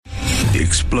The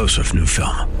explosive new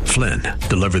film, Flynn,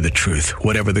 deliver the truth,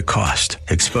 whatever the cost,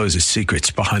 exposes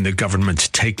secrets behind the government's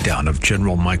takedown of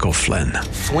General Michael Flynn.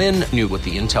 Flynn knew what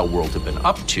the intel world had been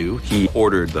up to. He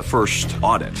ordered the first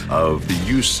audit of the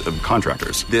use of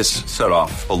contractors. This set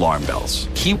off alarm bells.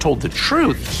 He told the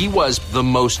truth. He was the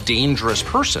most dangerous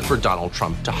person for Donald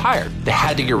Trump to hire. They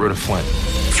had to get rid of Flynn.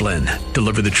 Flynn,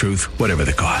 deliver the truth, whatever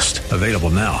the cost. Available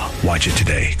now. Watch it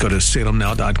today. Go to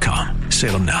salemnow.com.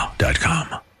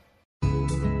 salemnow.com.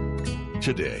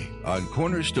 Today on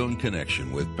Cornerstone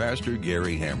Connection with Pastor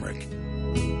Gary Hamrick.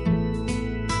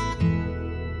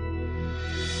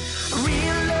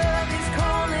 Real love is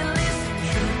calling, listen,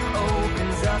 truth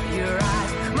opens up your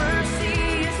eyes. Mercy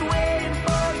is waiting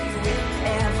for you with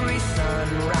every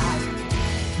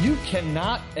sunrise. You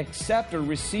cannot accept or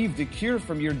receive the cure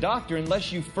from your doctor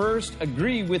unless you first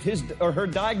agree with his or her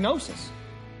diagnosis.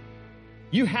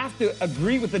 You have to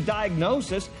agree with the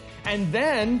diagnosis and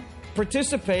then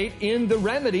participate in the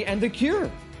remedy and the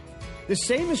cure. The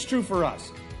same is true for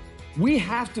us. We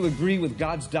have to agree with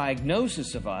God's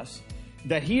diagnosis of us,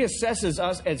 that He assesses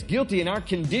us as guilty in our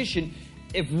condition.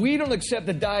 If we don't accept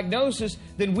the diagnosis,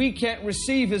 then we can't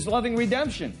receive His loving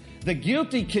redemption. The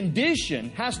guilty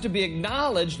condition has to be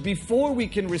acknowledged before we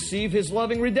can receive His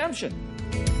loving redemption.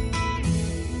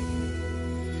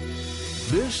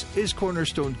 This is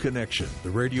Cornerstone Connection, the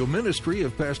radio ministry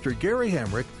of Pastor Gary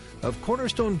Hamrick of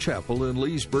Cornerstone Chapel in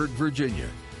Leesburg, Virginia.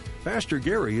 Pastor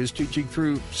Gary is teaching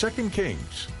through 2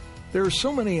 Kings. There are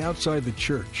so many outside the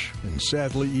church, and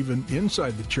sadly even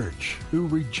inside the church, who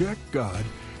reject God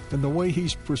and the way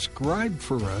He's prescribed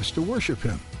for us to worship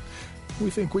Him.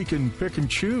 We think we can pick and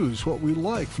choose what we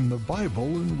like from the Bible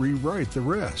and rewrite the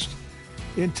rest.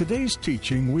 In today's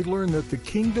teaching, we learn that the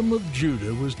kingdom of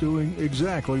Judah was doing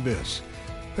exactly this.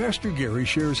 Pastor Gary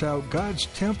shares how God's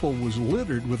temple was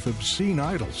littered with obscene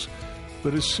idols,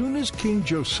 but as soon as King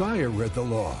Josiah read the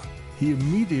law, he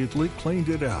immediately cleaned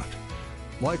it out.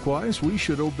 Likewise, we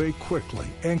should obey quickly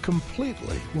and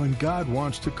completely when God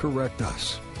wants to correct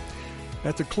us.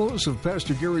 At the close of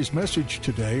Pastor Gary's message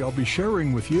today, I'll be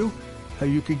sharing with you how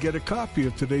you can get a copy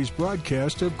of today's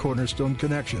broadcast of Cornerstone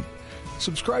Connection.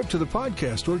 Subscribe to the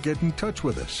podcast or get in touch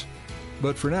with us.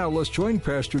 But for now, let's join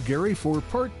Pastor Gary for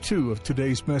part 2 of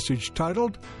today's message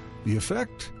titled, The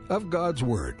Effect of God's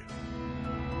Word.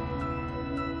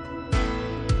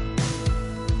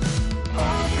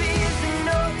 Hope is an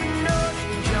open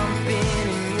ocean, jump in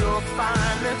and you'll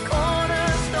find the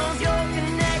cornerstones, your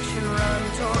connection, run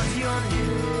towards your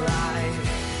new life.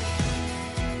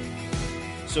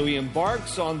 So he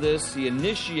embarks on this, he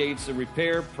initiates a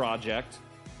repair project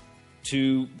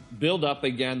to build up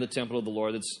again the temple of the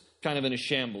Lord that's kind of in a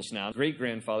shambles now.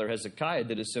 Great-grandfather Hezekiah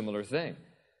did a similar thing.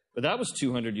 But that was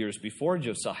 200 years before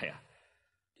Josiah.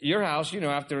 Your house,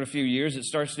 after a few years, it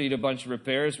starts to need a bunch of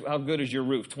repairs. How good is your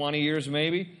roof? 20 years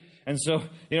maybe? And so,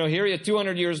 here you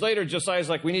 200 years later, Josiah's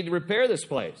like, we need to repair this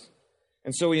place.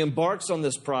 And so he embarks on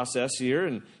this process here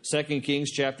in 2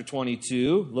 Kings chapter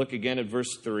 22. Look again at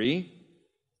verse 3. It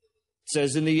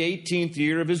says, in the 18th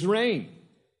year of his reign.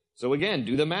 So again,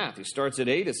 do the math. He starts at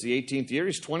 8. It's the 18th year.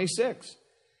 He's 26.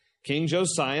 King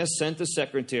Josiah sent the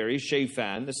secretary,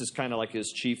 Shaphan, this is kind of like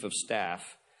his chief of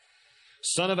staff,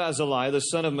 son of Azaliah, the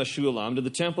son of Meshullam, to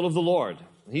the temple of the Lord.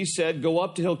 He said, go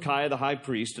up to Hilkiah the high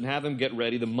priest and have him get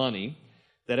ready the money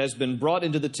that has been brought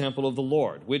into the temple of the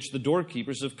Lord, which the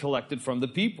doorkeepers have collected from the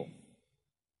people.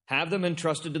 Have them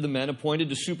entrusted to the men appointed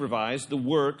to supervise the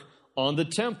work on the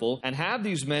temple, and have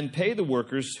these men pay the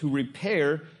workers who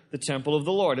repair the temple of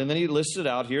the Lord. And then he listed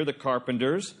out here the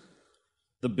carpenters,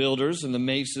 the builders and the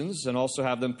masons, and also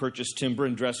have them purchase timber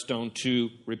and dressed stone to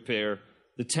repair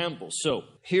the temple. So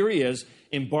here he is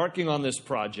embarking on this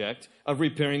project of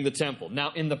repairing the temple.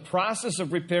 Now, in the process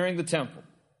of repairing the temple,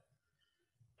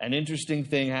 an interesting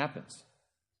thing happens.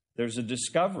 There's a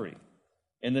discovery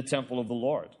in the temple of the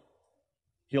Lord.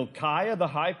 Hilkiah the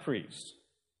high priest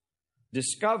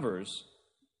discovers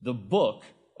the book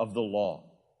of the law.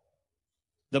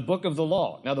 The book of the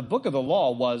law. Now, the book of the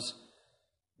law was,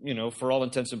 for all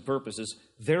intents and purposes,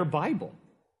 their Bible.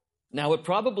 Now, it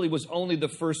probably was only the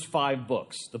first 5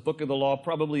 books. The book of the law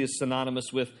probably is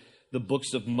synonymous with the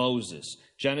books of Moses: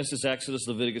 Genesis, Exodus,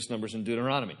 Leviticus, Numbers, and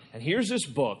Deuteronomy. And here's this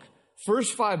book,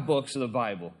 first 5 books of the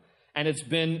Bible, and it's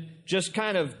been just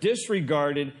kind of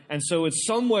disregarded, and so it's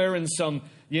somewhere in some,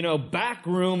 back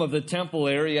room of the temple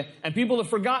area, and people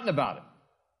have forgotten about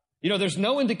it. There's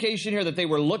no indication here that they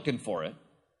were looking for it.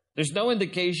 There's no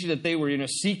indication that they were,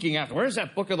 seeking after. Where's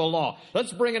that book of the law?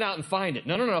 Let's bring it out and find it.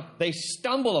 No. They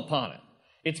stumble upon it.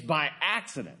 It's by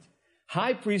accident.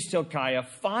 High priest Hilkiah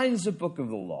finds the book of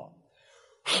the law,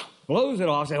 blows it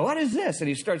off, says, what is this? And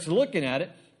he starts looking at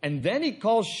it, and then he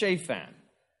calls Shaphan,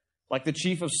 like the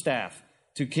chief of staff,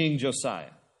 to King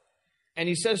Josiah. And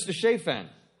he says to Shaphan,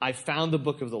 I found the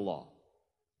book of the law.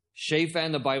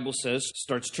 Shaphan, the Bible says,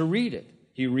 starts to read it.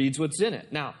 He reads what's in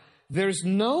it. Now, there's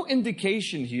no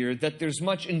indication here that there's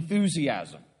much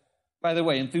enthusiasm. By the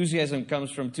way, enthusiasm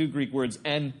comes from two Greek words,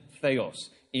 en theos,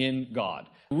 in God.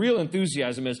 Real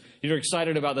enthusiasm is you're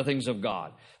excited about the things of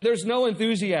God. There's no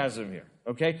enthusiasm here,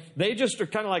 okay? They just are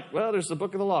kind of like, well, there's the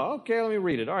book of the law. Okay, let me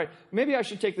read it. All right, maybe I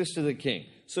should take this to the king.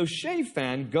 So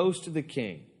Shaphan goes to the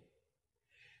king.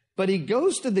 But he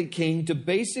goes to the king to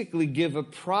basically give a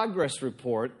progress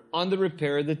report on the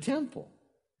repair of the temple.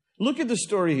 Look at the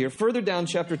story here, further down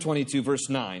chapter 22, verse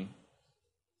 9.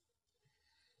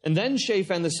 And then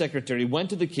Shaphan the secretary went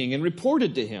to the king and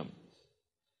reported to him,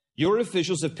 your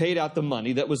officials have paid out the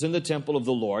money that was in the temple of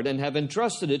the Lord and have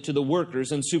entrusted it to the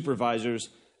workers and supervisors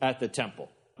at the temple.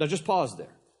 Now just pause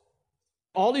there.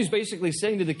 All he's basically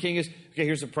saying to the king is, okay,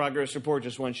 here's a progress report.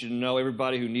 Just want you to know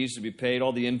everybody who needs to be paid.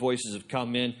 All the invoices have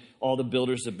come in. All the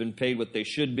builders have been paid what they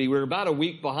should be. We're about a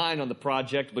week behind on the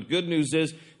project, but good news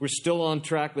is we're still on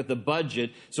track with the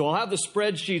budget. So I'll have the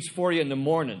spreadsheets for you in the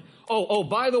morning.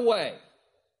 By the way.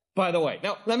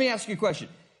 Now, let me ask you a question.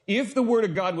 If the Word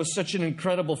of God was such an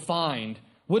incredible find,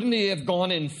 wouldn't he have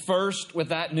gone in first with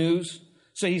that news?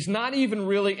 So he's not even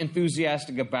really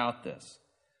enthusiastic about this.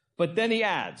 But then he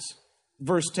adds,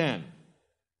 verse 10,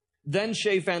 then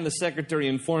Shaphan the secretary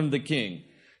informed the king,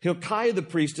 Hilkiah the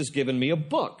priest has given me a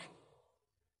book.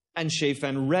 And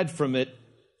Shaphan read from it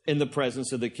in the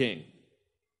presence of the king.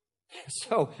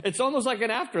 So it's almost like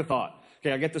an afterthought.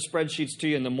 Okay, I'll get the spreadsheets to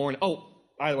you in the morning. Oh,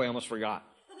 by the way, I almost forgot.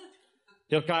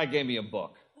 Hilkiah gave me a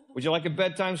book. Would you like a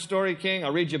bedtime story, King?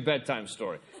 I'll read you a bedtime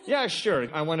story. Yeah, sure.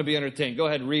 I want to be entertained. Go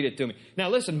ahead and read it to me. Now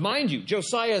listen, mind you,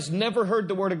 Josiah has never heard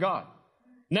the word of God.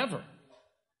 Never.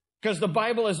 Because the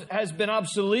Bible has been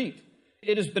obsolete.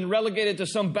 It has been relegated to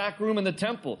some back room in the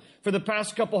temple for the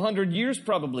past couple hundred years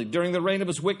probably, during the reign of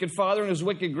his wicked father and his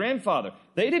wicked grandfather.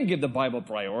 They didn't give the Bible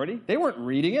priority. They weren't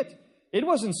reading it. It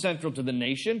wasn't central to the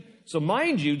nation. So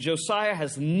mind you, Josiah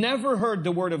has never heard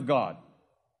the word of God.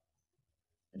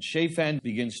 And Shaphan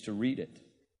begins to read it.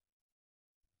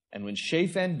 And when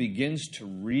Shaphan begins to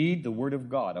read the word of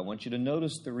God, I want you to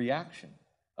notice the reaction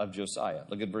of Josiah.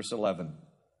 Look at verse 11.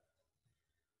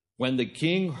 When the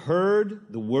king heard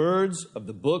the words of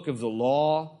the book of the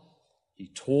law, he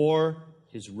tore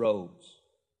his robes.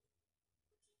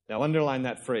 Now underline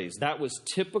that phrase. That was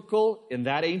typical in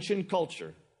that ancient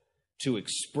culture to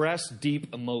express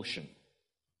deep emotion.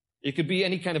 It could be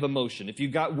any kind of emotion. If you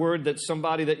got word that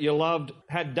somebody that you loved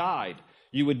had died,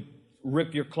 you would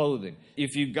rip your clothing.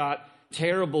 If you got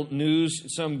terrible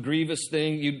news, some grievous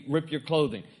thing, you'd rip your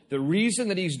clothing. The reason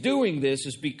that he's doing this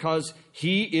is because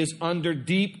he is under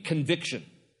deep conviction.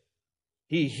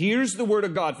 He hears the word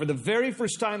of God for the very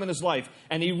first time in his life,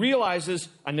 and he realizes,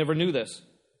 I never knew this.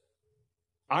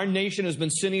 Our nation has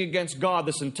been sinning against God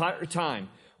this entire time.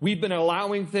 We've been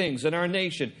allowing things in our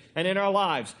nation and in our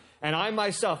lives. And I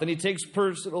myself, and he takes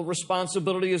personal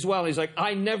responsibility as well. He's like,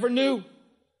 I never knew.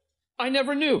 I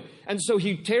never knew. And so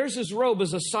he tears his robe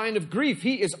as a sign of grief.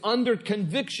 He is under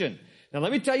conviction. Now,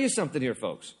 let me tell you something here,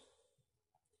 folks.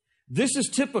 This is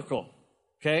typical,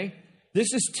 okay?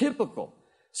 This is typical.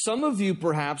 Some of you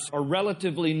perhaps are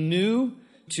relatively new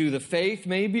to the faith,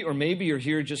 maybe, or maybe you're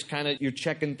here just kind of, you're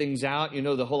checking things out. You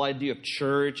know, the whole idea of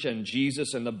church and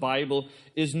Jesus and the Bible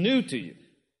is new to you.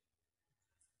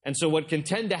 And so what can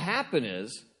tend to happen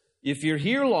is, if you're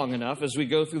here long enough as we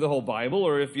go through the whole Bible,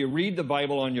 or if you read the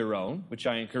Bible on your own, which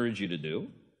I encourage you to do,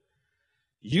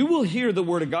 you will hear the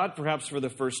Word of God perhaps for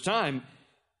the first time,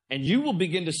 and you will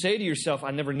begin to say to yourself, I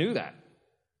never knew that.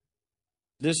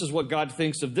 This is what God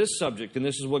thinks of this subject, and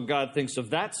this is what God thinks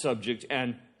of that subject,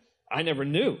 and I never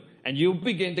knew. And you'll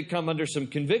begin to come under some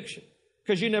conviction,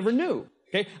 because you never knew.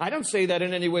 Okay? I don't say that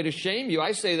in any way to shame you.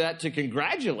 I say that to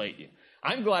congratulate you.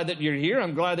 I'm glad that you're here.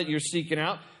 I'm glad that you're seeking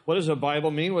out. What does the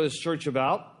Bible mean? What is church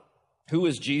about? Who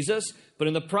is Jesus? But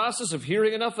in the process of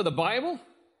hearing enough of the Bible,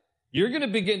 you're going to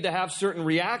begin to have certain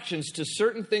reactions to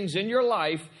certain things in your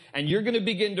life, and you're going to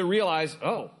begin to realize,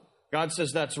 oh, God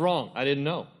says that's wrong. I didn't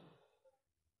know.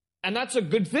 And that's a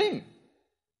good thing.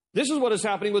 This is what is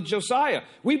happening with Josiah.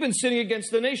 We've been sinning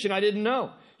against the nation. I didn't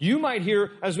know. You might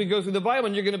hear as we go through the Bible,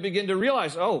 and you're going to begin to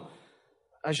realize, oh,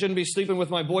 I shouldn't be sleeping with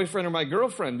my boyfriend or my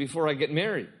girlfriend before I get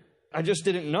married. I just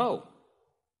didn't know.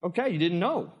 Okay, you didn't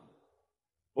know.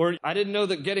 Or I didn't know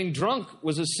that getting drunk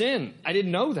was a sin. I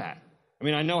didn't know that. I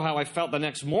mean, I know how I felt the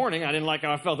next morning. I didn't like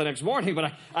how I felt the next morning,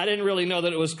 but I didn't really know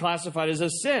that it was classified as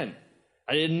a sin.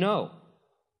 I didn't know.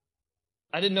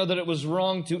 I didn't know that it was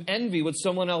wrong to envy what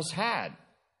someone else had.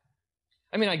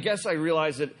 I mean, I guess I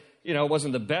realized that, it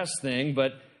wasn't the best thing,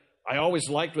 but I always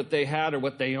liked what they had or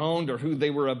what they owned or who they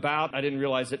were about. I didn't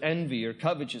realize that envy or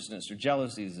covetousness or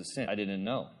jealousy is a sin. I didn't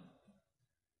know.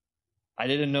 I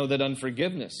didn't know that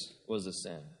unforgiveness was a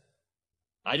sin.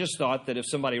 I just thought that if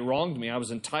somebody wronged me, I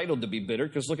was entitled to be bitter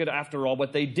because look at, after all,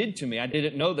 what they did to me. I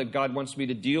didn't know that God wants me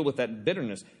to deal with that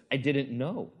bitterness. I didn't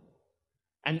know.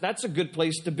 And that's a good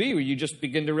place to be, where you just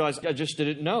begin to realize, I just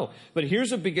didn't know. But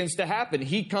here's what begins to happen.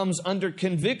 He comes under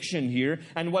conviction here.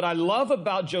 And what I love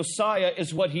about Josiah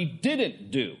is what he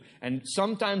didn't do. And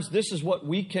sometimes this is what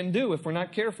we can do if we're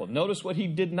not careful. Notice what he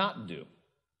did not do.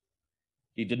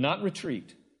 He did not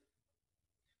retreat.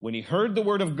 When he heard the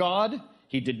word of God,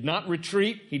 he did not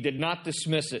retreat. He did not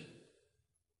dismiss it.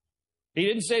 He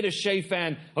didn't say to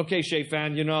Shaphan, okay,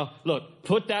 Shaphan, look,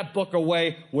 put that book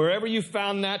away. Wherever you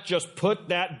found that, just put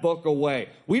that book away.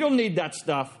 We don't need that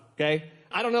stuff, okay?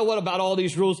 I don't know what about all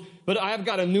these rules, but I've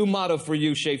got a new motto for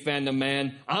you, Shaphan the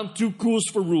man. I'm too cool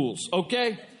for rules,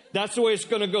 okay? That's the way it's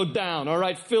going to go down, all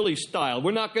right, Philly style.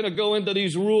 We're not going to go into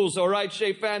these rules, all right,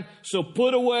 Shaphan? So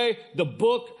put away the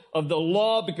book of the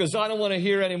law because I don't want to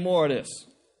hear any more of this.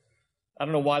 I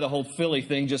don't know why the whole Philly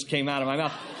thing just came out of my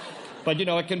mouth. But,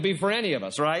 it can be for any of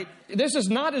us, right? This is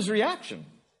not his reaction.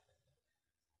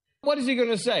 What is he going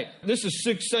to say? This is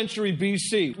 6th century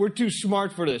BC. We're too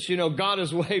smart for this. God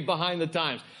is way behind the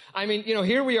times. I mean,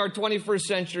 here we are, 21st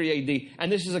century AD,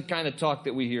 and this is the kind of talk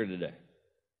that we hear today.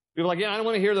 People are like, I don't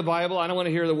want to hear the Bible. I don't want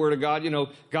to hear the Word of God.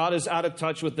 God is out of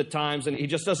touch with the times, and he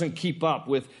just doesn't keep up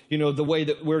with, the way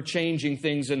that we're changing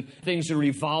things and things are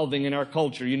evolving in our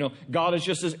culture. God is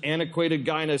just this antiquated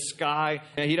guy in the sky,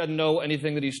 and he doesn't know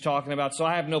anything that he's talking about, so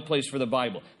I have no place for the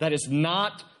Bible. That is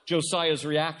not Josiah's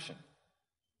reaction.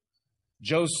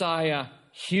 Josiah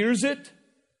hears it,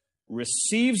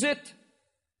 receives it,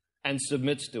 and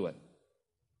submits to it.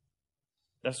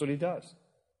 That's what he does.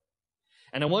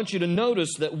 And I want you to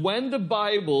notice that when the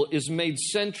Bible is made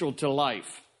central to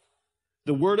life,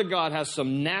 the Word of God has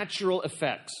some natural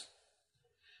effects.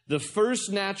 The first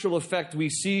natural effect we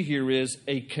see here is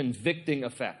a convicting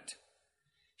effect.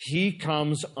 He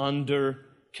comes under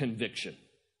conviction.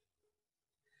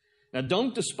 Now,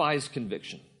 don't despise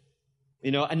conviction.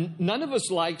 And none of us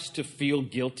likes to feel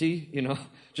guilty,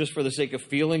 just for the sake of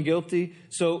feeling guilty.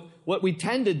 So what we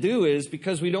tend to do is,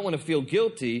 because we don't want to feel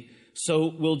guilty,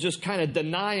 so we'll just kind of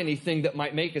deny anything that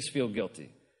might make us feel guilty.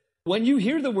 When you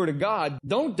hear the Word of God,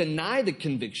 don't deny the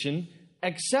conviction.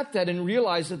 Accept that and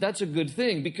realize that that's a good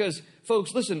thing. Because,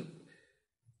 folks, listen,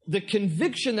 the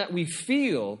conviction that we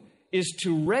feel is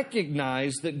to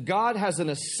recognize that God has an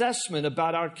assessment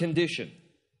about our condition.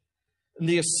 And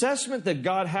the assessment that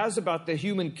God has about the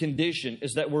human condition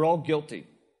is that we're all guilty.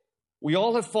 We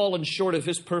all have fallen short of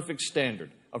His perfect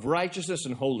standard of righteousness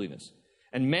and holiness.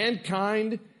 And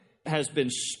mankind has been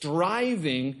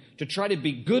striving to try to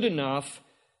be good enough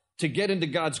to get into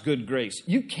God's good grace.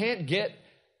 You can't get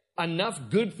enough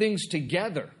good things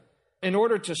together in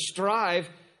order to strive,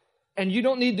 and you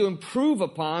don't need to improve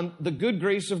upon the good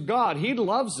grace of God. He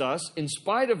loves us in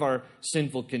spite of our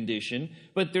sinful condition,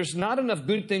 but there's not enough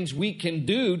good things we can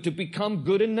do to become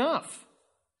good enough.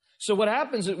 So what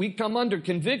happens is we come under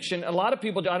conviction. A lot of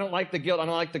people, I don't like the guilt, I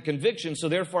don't like the conviction, so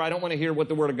therefore I don't want to hear what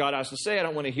the Word of God has to say. I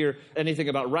don't want to hear anything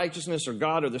about righteousness or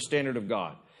God or the standard of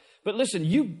God. But listen,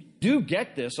 you do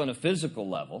get this on a physical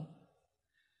level,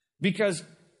 because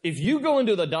if you go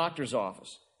into the doctor's office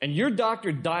and your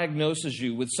doctor diagnoses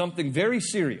you with something very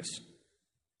serious,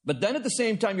 but then at the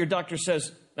same time your doctor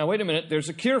says, now wait a minute, there's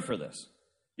a cure for this.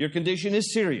 Your condition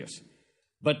is serious,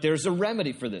 but there's a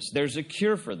remedy for this. There's a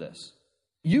cure for this.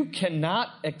 You cannot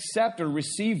accept or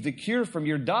receive the cure from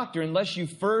your doctor unless you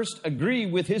first agree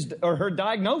with his or her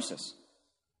diagnosis.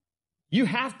 You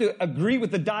have to agree with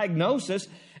the diagnosis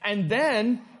and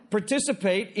then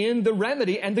participate in the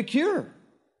remedy and the cure.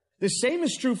 The same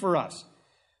is true for us.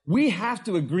 We have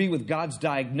to agree with God's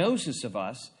diagnosis of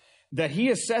us, that He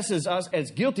assesses us as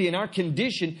guilty in our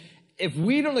condition. If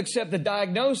we don't accept the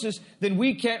diagnosis, then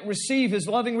we can't receive His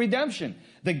loving redemption.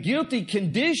 The guilty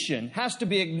condition has to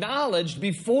be acknowledged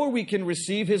before we can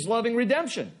receive His loving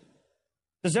redemption.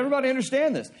 Does everybody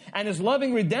understand this? And His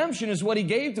loving redemption is what He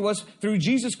gave to us through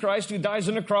Jesus Christ, who dies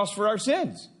on the cross for our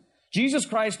sins. Jesus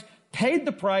Christ paid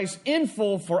the price in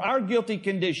full for our guilty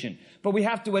condition. But we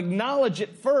have to acknowledge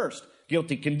it first.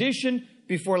 Guilty condition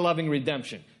before loving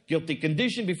redemption. Guilty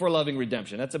condition before loving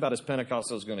redemption. That's about as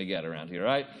Pentecostal as going to get around here,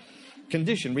 right?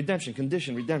 Condition, redemption,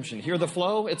 condition, redemption. Hear the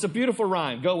flow? It's a beautiful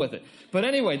rhyme. Go with it. But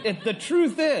anyway, the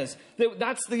truth is that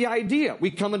that's the idea.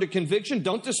 We come into conviction.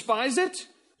 Don't despise it.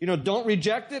 Don't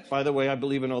reject it. By the way, I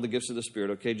believe in all the gifts of the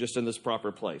Spirit, okay, just in this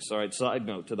proper place. All right, side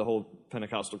note to the whole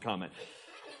Pentecostal comment.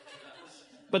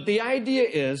 But the idea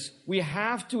is we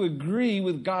have to agree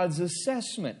with God's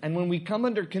assessment. And when we come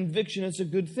under conviction, it's a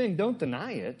good thing. Don't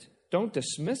deny it. Don't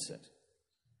dismiss it.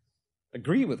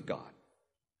 Agree with God.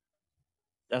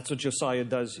 That's what Josiah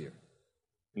does here.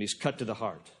 And he's cut to the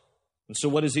heart. And so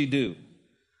what does he do?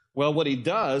 Well, what he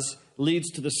does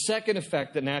leads to the second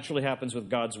effect that naturally happens with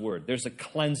God's word. There's a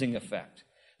cleansing effect.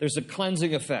 There's a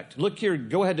cleansing effect. Look here,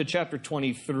 go ahead to chapter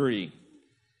 23,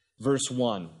 verse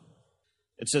 1.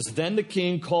 It says, Then the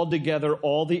king called together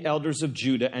all the elders of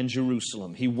Judah and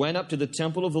Jerusalem. He went up to the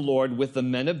temple of the Lord with the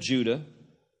men of Judah,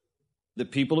 the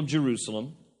people of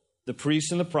Jerusalem, the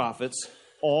priests and the prophets,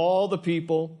 all the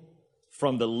people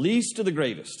from the least to the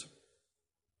greatest.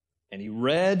 And he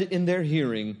read in their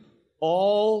hearing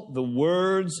all the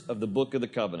words of the book of the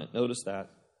covenant. Notice that.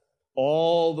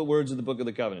 All the words of the book of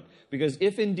the covenant. Because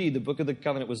if indeed the book of the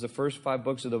covenant was the first 5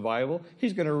 books of the Bible,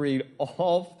 he's going to read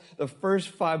all the first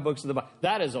 5 books of the Bible.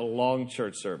 That is a long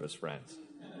church service, friends.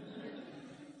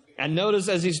 And notice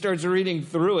as he starts reading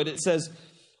through it, it says,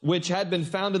 which had been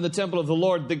found in the temple of the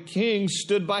Lord, the king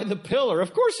stood by the pillar.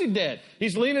 Of course he did.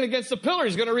 He's leaning against the pillar.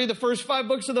 He's going to read the first 5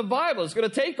 books of the Bible. It's going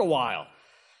to take a while.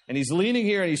 And he's leaning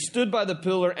here, and he stood by the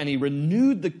pillar, and he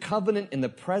renewed the covenant in the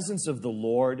presence of the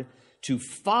Lord to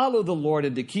follow the Lord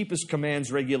and to keep his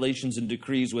commands, regulations, and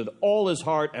decrees with all his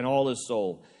heart and all his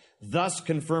soul, thus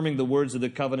confirming the words of the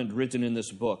covenant written in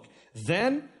this book.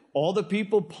 Then all the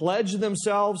people pledged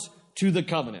themselves to the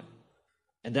covenant.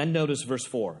 And then notice verse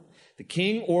 4. The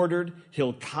king ordered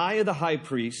Hilkiah the high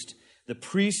priest, the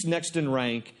priests next in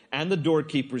rank, and the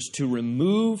doorkeepers to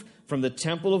remove from the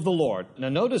temple of the Lord. Now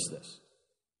notice this.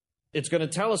 It's going to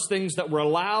tell us things that were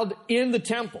allowed in the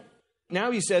temple.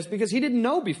 Now he says, because he didn't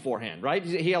know beforehand, right?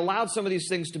 He allowed some of these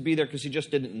things to be there because he just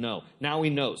didn't know. Now he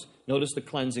knows. Notice the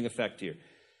cleansing effect here.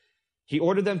 He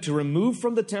ordered them to remove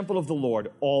from the temple of the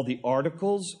Lord all the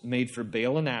articles made for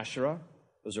Baal and Asherah,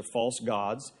 those are false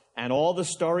gods, and all the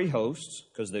starry hosts,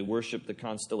 because they worship the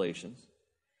constellations.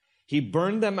 He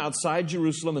burned them outside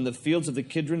Jerusalem in the fields of the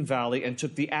Kidron Valley and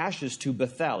took the ashes to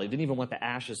Bethel. He didn't even want the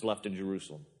ashes left in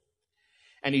Jerusalem.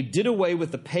 And he did away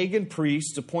with the pagan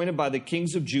priests appointed by the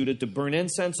kings of Judah to burn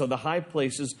incense on the high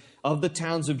places of the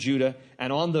towns of Judah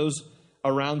and on those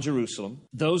around Jerusalem,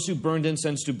 those who burned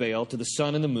incense to Baal, to the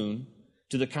sun and the moon,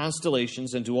 to the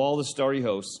constellations, and to all the starry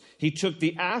hosts. He took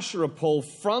the Asherah pole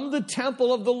from the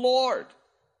temple of the Lord.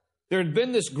 There had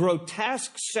been this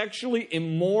grotesque, sexually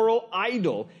immoral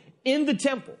idol in the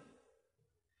temple.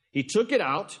 He took it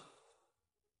out.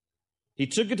 He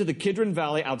took it to the Kidron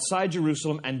Valley outside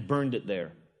Jerusalem and burned it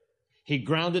there. He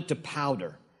ground it to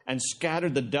powder and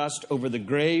scattered the dust over the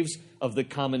graves of the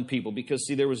common people. Because,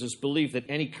 see, there was this belief that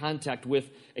any contact with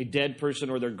a dead person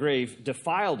or their grave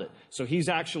defiled it. So he's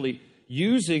actually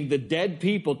using the dead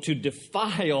people to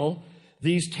defile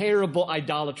these terrible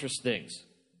idolatrous things.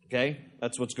 Okay?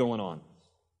 That's what's going on.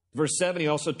 Verse 7, he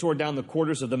also tore down the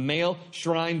quarters of the male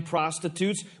shrine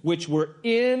prostitutes, which were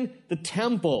in the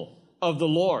temple of the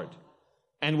Lord,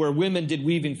 and where women did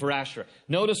weaving for Asherah.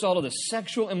 Notice all of the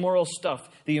sexual immoral stuff,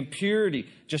 the impurity,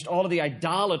 just all of the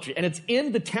idolatry. And it's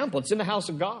in the temple. It's in the house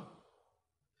of God.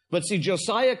 But see,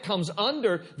 Josiah comes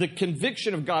under the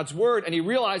conviction of God's word, and he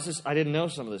realizes, I didn't know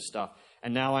some of this stuff,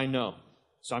 and now I know.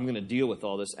 So I'm going to deal with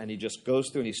all this. And he just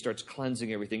goes through and he starts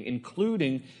cleansing everything,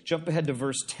 including, jump ahead to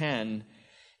verse 10,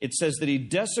 it says that he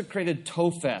desecrated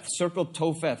Topheth, circled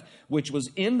Topheth, which was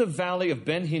in the valley of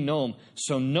Ben Hinnom,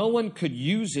 so no one could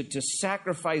use it to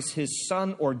sacrifice his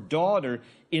son or daughter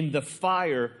in the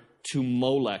fire to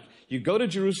Molech. You go to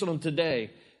Jerusalem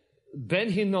today,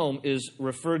 Ben Hinnom is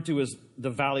referred to as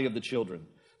the valley of the children,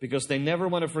 because they never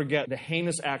want to forget the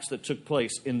heinous acts that took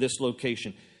place in this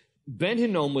location. Ben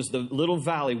Hinnom was the little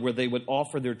valley where they would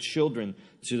offer their children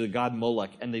to the god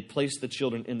Molech, and they placed the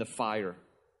children in the fire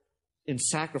in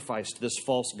sacrifice to this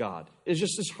false god. It's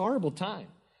just this horrible time.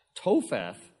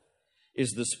 Topheth is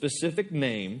the specific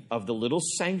name of the little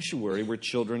sanctuary where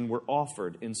children were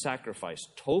offered in sacrifice.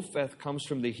 Topheth comes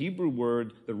from the Hebrew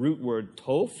word, the root word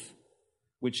toph,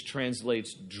 which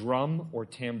translates drum or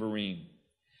tambourine.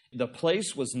 The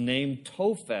place was named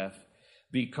Topheth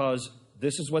because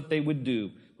this is what they would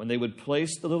do. When they would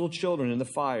place the little children in the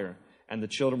fire, and the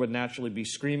children would naturally be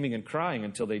screaming and crying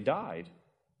until they died,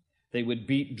 they would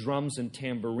beat drums and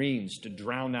tambourines to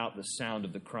drown out the sound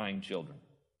of the crying children.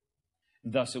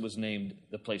 Thus it was named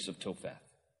the place of Topheth,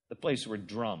 the place where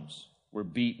drums were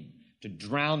beaten to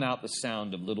drown out the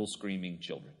sound of little screaming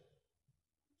children.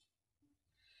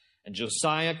 And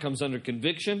Josiah comes under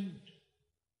conviction,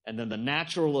 And then the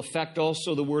natural effect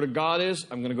also, the Word of God is,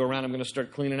 I'm going to go around, I'm going to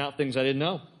start cleaning out things I didn't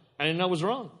know. I didn't know was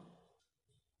wrong.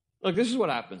 Look, this is what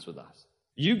happens with us.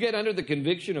 You get under the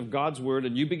conviction of God's Word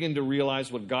and you begin to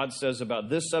realize what God says about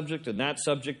this subject and that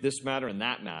subject, this matter and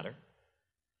that matter.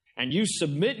 And you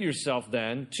submit yourself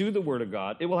then to the Word of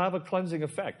God, it will have a cleansing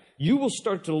effect. You will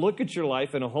start to look at your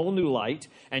life in a whole new light,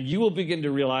 and you will begin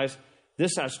to realize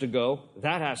this has to go,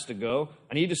 that has to go.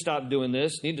 I need to stop doing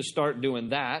this, need to start doing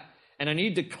that, and I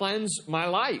need to cleanse my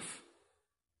life.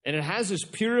 And it has this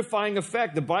purifying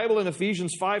effect. The Bible in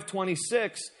Ephesians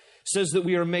 5:26 says that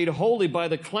we are made holy by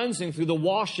the cleansing through the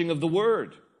washing of the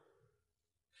Word.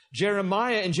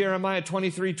 Jeremiah in Jeremiah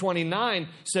 23:29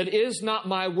 said, "Is not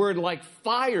my word like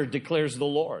fire, declares the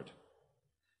Lord?"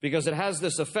 Because it has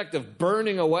this effect of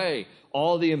burning away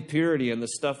all the impurity and the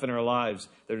stuff in our lives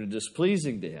that are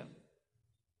displeasing to Him.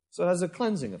 So it has a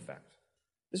cleansing effect.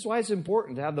 This is why it's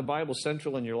important to have the Bible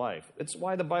central in your life. It's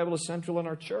why the Bible is central in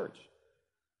our church.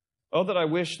 Oh, that I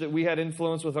wish that we had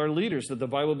influence with our leaders, that the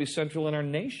Bible would be central in our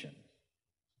nation,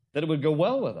 that it would go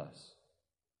well with us.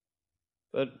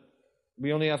 But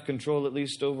we only have control at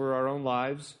least over our own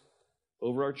lives,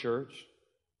 over our church,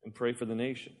 and pray for the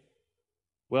nation.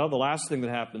 Well, the last thing that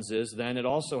happens is then it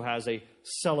also has a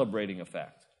celebrating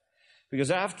effect.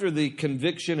 Because after the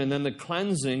conviction and then the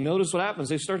cleansing, notice what happens.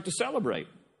 They start to celebrate.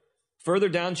 Further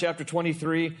down, chapter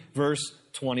 23, verse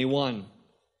 21.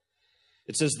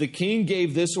 It says, "The king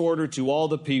gave this order to all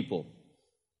the people.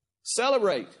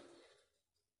 Celebrate.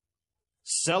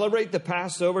 Celebrate the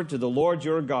Passover to the Lord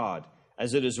your God,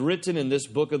 as it is written in this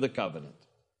book of the covenant.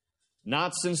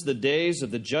 Not since the days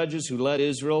of the judges who led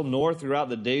Israel, nor throughout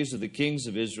the days of the kings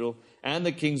of Israel and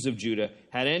the kings of Judah,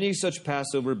 had any such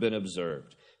Passover been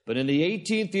observed. But in the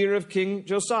 18th year of King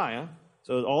Josiah,"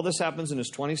 so all this happens in his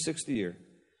 26th year,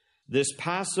 "this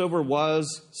Passover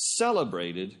was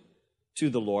celebrated to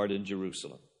the Lord in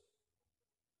Jerusalem."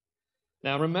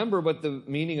 Now remember what the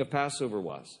meaning of Passover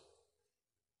was.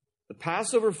 The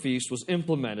Passover feast was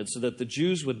implemented so that the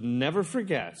Jews would never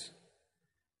forget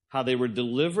how they were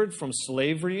delivered from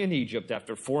slavery in Egypt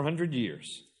after 400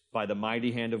 years by the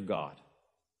mighty hand of God.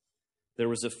 There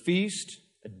was a feast,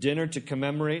 a dinner to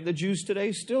commemorate. The Jews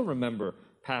today still remember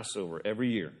Passover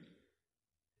every year.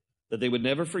 That they would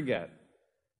never forget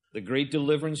the great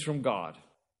deliverance from God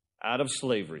out of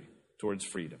slavery towards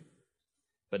freedom.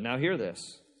 But now hear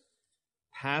this.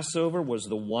 Passover was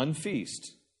the one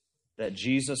feast that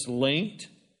Jesus linked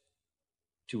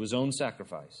to His own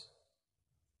sacrifice.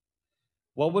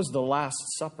 What was the Last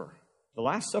Supper? The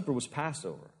Last Supper was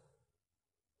Passover.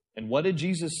 And what did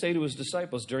Jesus say to His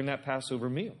disciples during that Passover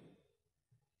meal?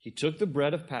 He took the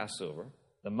bread of Passover,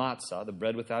 the matzah, the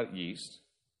bread without yeast,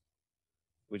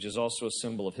 which is also a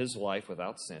symbol of His life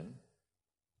without sin,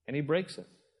 and He breaks it.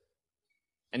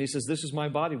 And He says, "This is my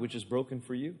body, which is broken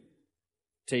for you.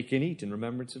 Take and eat in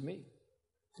remembrance of me."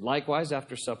 Likewise,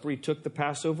 after supper, He took the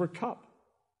Passover cup.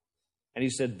 And He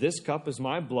said, "This cup is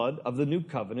my blood of the new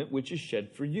covenant, which is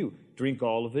shed for you. Drink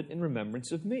all of it in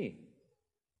remembrance of me."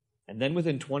 And then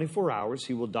within 24 hours,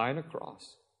 He will die on a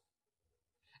cross.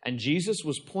 And Jesus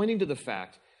was pointing to the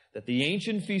fact that the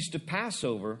ancient feast of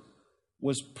Passover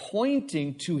was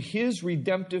pointing to His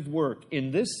redemptive work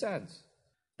in this sense,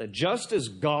 that just as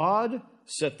God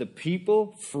set the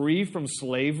people free from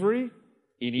slavery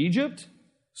in Egypt,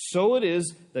 so it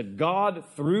is that God,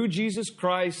 through Jesus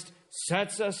Christ,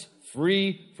 sets us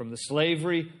free from the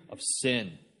slavery of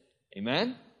sin.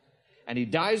 Amen? And He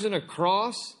dies on a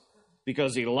cross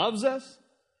because He loves us,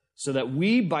 so that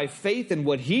we, by faith in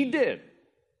what He did,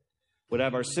 would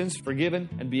have our sins forgiven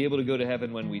and be able to go to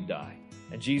heaven when we die.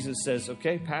 And Jesus says,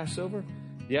 okay, Passover,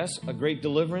 yes, a great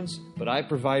deliverance, but I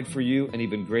provide for you an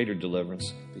even greater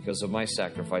deliverance because of my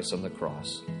sacrifice on the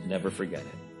cross. Never forget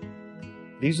it.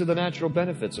 These are the natural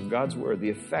benefits of God's Word, the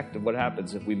effect of what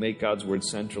happens if we make God's Word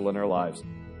central in our lives.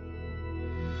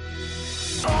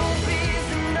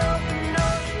 Open ocean,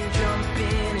 jump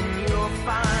in and you'll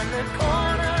find the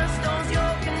cornerstones,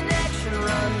 your connection,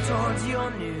 run towards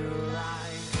your new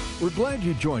life. We're glad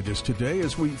you joined us today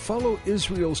as we follow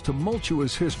Israel's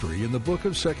tumultuous history in the book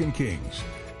of 2 Kings.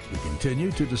 We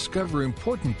continue to discover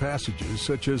important passages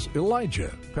such as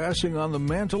Elijah passing on the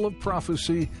mantle of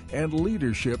prophecy and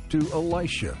leadership to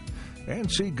Elisha, and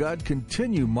see God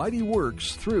continue mighty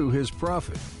works through His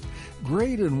prophet.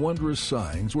 Great and wondrous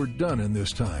signs were done in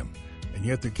this time, and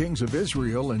yet the kings of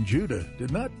Israel and Judah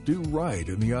did not do right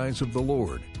in the eyes of the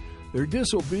Lord. Their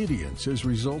disobedience has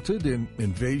resulted in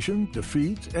invasion,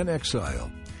 defeat, and exile.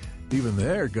 Even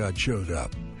there, God showed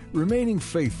up, remaining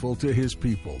faithful to His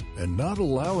people and not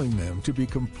allowing them to be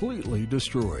completely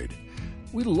destroyed.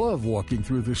 We love walking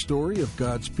through the story of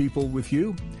God's people with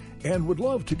you and would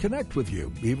love to connect with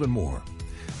you even more.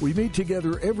 We meet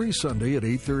together every Sunday at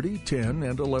 8:30, 10,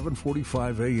 and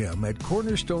 11:45 a.m. at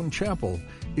Cornerstone Chapel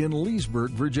in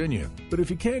Leesburg, Virginia. But if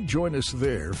you can't join us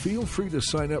there, feel free to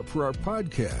sign up for our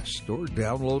podcast or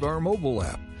download our mobile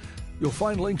app. You'll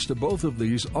find links to both of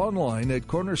these online at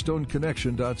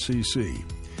cornerstoneconnection.cc.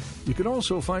 You can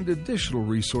also find additional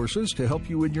resources to help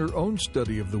you in your own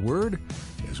study of the Word,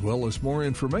 as well as more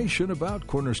information about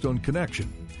Cornerstone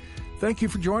Connection. Thank you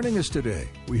for joining us today.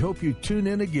 We hope you tune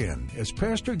in again as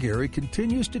Pastor Gary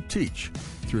continues to teach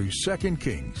through 2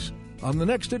 Kings on the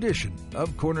next edition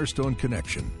of Cornerstone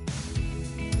Connection.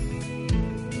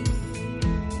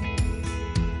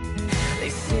 They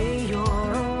say you're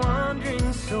a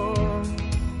wandering soul,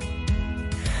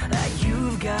 that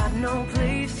you've got no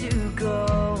place to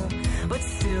go, but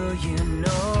still you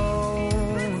know,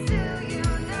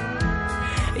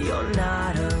 you're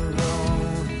not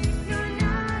alone.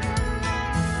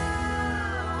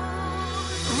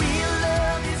 Real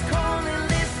love is calling,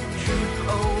 listen, truth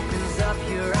opens up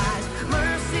your eyes.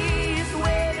 Mercy is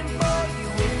waiting for you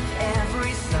with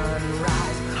every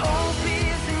sunrise. Hope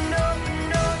is an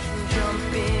open ocean,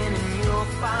 jump in and you'll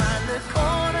find the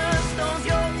cornerstones,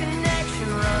 your connection,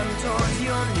 run towards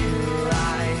your new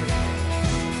life.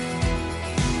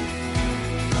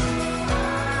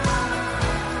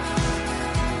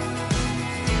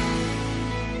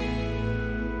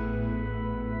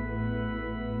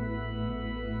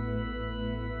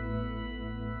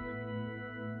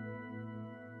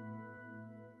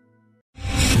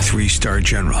 Three-star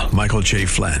General Michael J.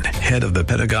 Flynn, head of the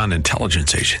Pentagon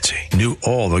Intelligence Agency, knew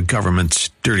all the government's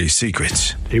dirty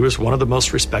secrets. He was one of the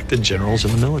most respected generals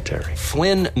in the military.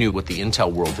 Flynn knew what the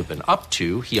intel world had been up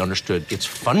to. He understood its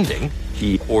funding.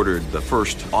 He ordered the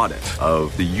first audit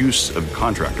of the use of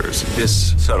contractors.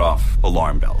 This set off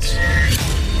alarm bells.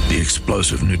 The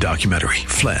explosive new documentary,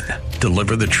 Flynn,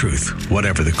 Deliver the Truth,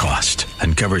 Whatever the Cost,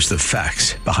 uncovers the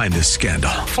facts behind this scandal.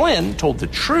 Flynn told the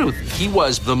truth. He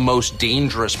was the most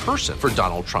dangerous person for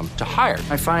Donald Trump to hire.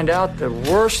 I find out the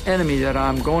worst enemy that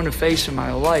I'm going to face in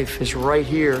my life is right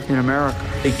here in America.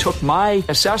 They took my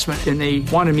assessment and they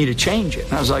wanted me to change it.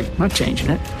 And I was like, I'm not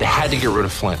changing it. They had to get rid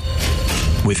of Flynn.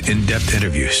 With in-depth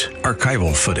interviews,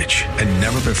 archival footage, and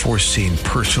never-before-seen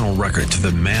personal records of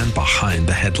the man behind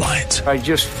the headlines. I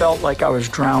just felt like I was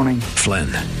drowning. Flynn,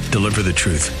 Deliver the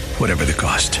Truth, Whatever the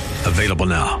Cost. Available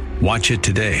now. Watch it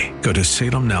today. Go to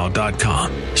salemnow.com.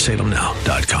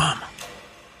 salemnow.com.